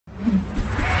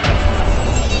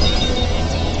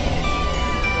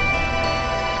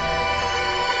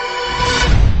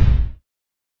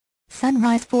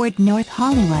Sunrise Ford North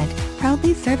Hollywood,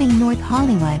 proudly serving North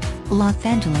Hollywood, Los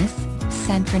Angeles,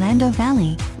 San Fernando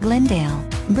Valley, Glendale,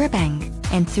 Burbank,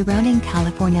 and surrounding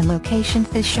California locations.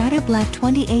 The SHOWROOM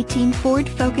 2018 Ford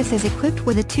Focus is equipped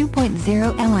with a 2.0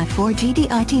 Li4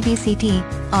 GDI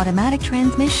Ti-VCT automatic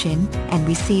transmission, and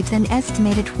receives an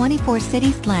estimated 24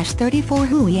 city/34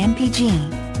 Hui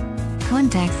mpg.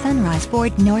 Contact Sunrise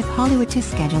Ford North Hollywood to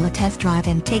schedule a test drive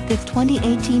and take this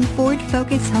 2018 Ford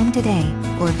Focus home today,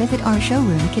 or visit our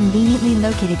showroom conveniently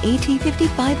located at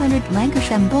 5500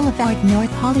 Lankershim Blvd,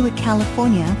 North Hollywood,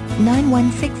 California,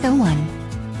 91601.